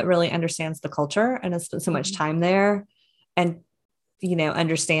like you that really understands the culture and has spent so much time there and,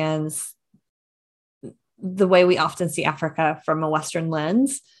 understands the way we often see Africa from a Western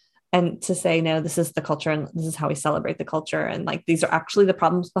lens, and to say, no, this is the culture and this is how we celebrate the culture. And like, these are actually the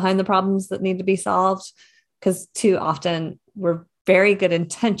problems behind the problems that need to be solved. Because too often we're very good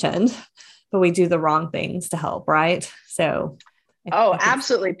intentioned, but we do the wrong things to help. Right. So.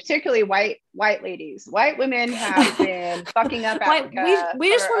 Absolutely. Particularly white ladies, white women have been fucking up Africa. We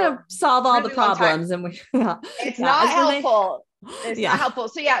just want to solve all the problems, and it's not helpful. It's not helpful.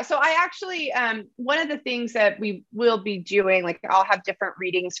 So I actually, one of the things that we will be doing, like I'll have different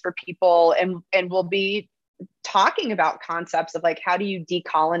readings for people and we'll be talking about concepts of like, how do you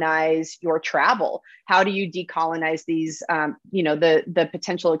decolonize your travel? How do you decolonize these, the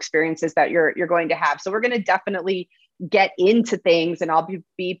potential experiences that you're going to have? So we're going to definitely get into things, and I'll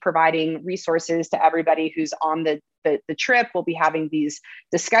be providing resources to everybody who's on the trip. We'll be having these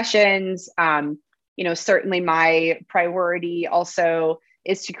discussions. Certainly my priority also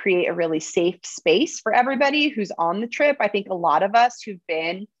is to create a really safe space for everybody who's on the trip. I think a lot of us who've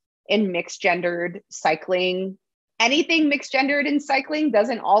been in mixed gendered cycling, anything mixed gendered in cycling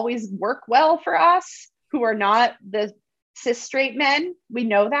doesn't always work well for us who are not the cis straight men. We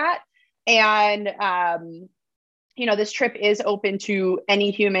know that. And, this trip is open to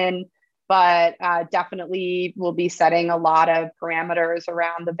any human, but definitely we'll be setting a lot of parameters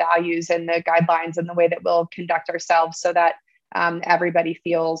around the values and the guidelines and the way that we'll conduct ourselves so that everybody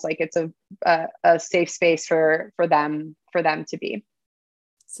feels like it's a safe space for them to be.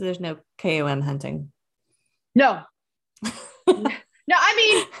 So there's no KOM hunting? No. No, I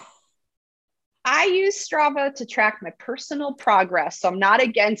mean, I use Strava to track my personal progress, so I'm not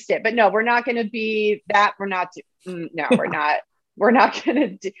against it. But no, we're not going to be that. We're not. We're not. We're not going to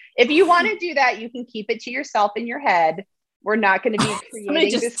do. If you want to do that, you can keep it to yourself in your head. We're not going to be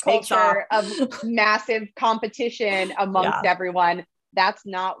creating this culture of massive competition amongst everyone. That's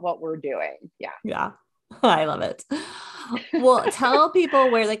not what we're doing. Yeah. Yeah. I love it. Well, tell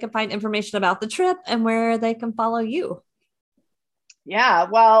people where they can find information about the trip and where they can follow you. Yeah.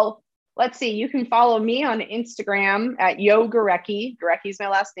 Well, let's see. You can follow me on Instagram at Yo Gorecki. Gorecki is my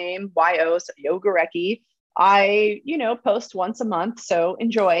last name, Y-O, so Yo Gorecki. I, post once a month, so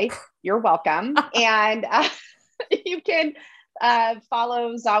enjoy. You're welcome. And you can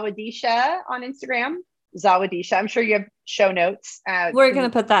follow Zawadisha on Instagram. Zawadisha. I'm sure you have show notes. We're going to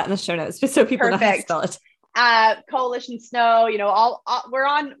put that in the show notes just so people know how to spell it. Coalition Snow. We're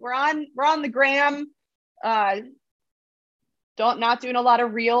on the gram. Not doing a lot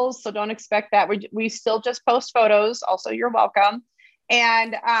of reels, so don't expect that. We still just post photos. Also, you're welcome.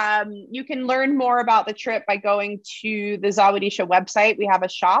 And you can learn more about the trip by going to the Zawadisha website. We have a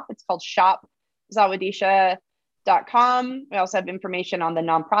shop. It's called shopzawadisha.com. We also have information on the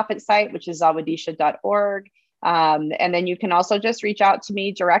nonprofit site, which is zawadisha.org. And then you can also just reach out to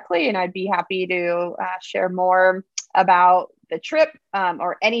me directly, and I'd be happy to share more about the trip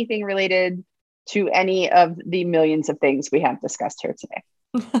or anything related to any of the millions of things we have discussed here today.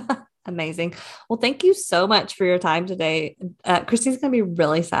 Amazing. Well, thank you so much for your time today. Christine's going to be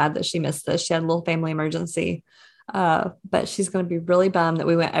really sad that she missed this. She had a little family emergency, but she's going to be really bummed that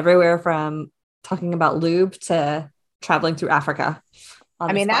we went everywhere from talking about lube to traveling through Africa.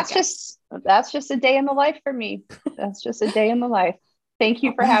 I mean, that's just a day in the life for me. That's just a day in the life. Thank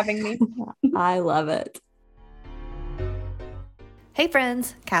you for having me. I love it. Hey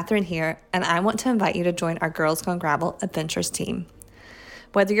friends, Catherine here, and I want to invite you to join our Girls Gone Gravel Adventures team.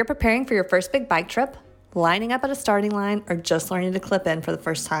 Whether you're preparing for your first big bike trip, lining up at a starting line, or just learning to clip in for the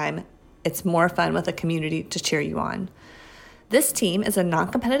first time, it's more fun with a community to cheer you on. This team is a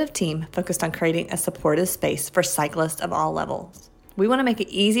non-competitive team focused on creating a supportive space for cyclists of all levels. We want to make it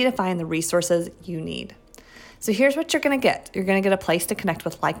easy to find the resources you need. So here's what you're going to get. You're going to get a place to connect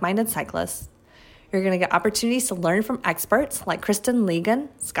with like-minded cyclists. You're going to get opportunities to learn from experts like Kristen Ligon,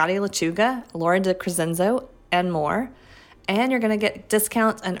 Scotty Lechuga, Laura DeCrescenzo, and more. And you're going to get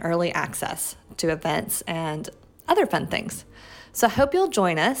discounts and early access to events and other fun things. So I hope you'll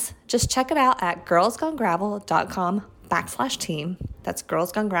join us. Just check it out at girlsgonegravel.com/team. That's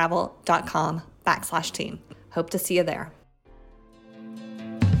girlsgonegravel.com/team. Hope to see you there.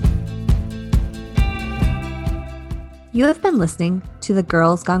 You have been listening to the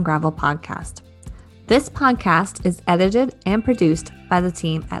Girls Gone Gravel podcast. This podcast is edited and produced by the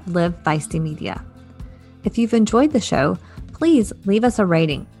team at Live Feisty Media. If you've enjoyed the show, please leave us a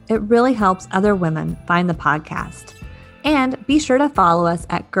rating. It really helps other women find the podcast. And be sure to follow us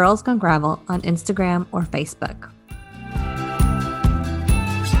at Girls Gone Gravel on Instagram or Facebook.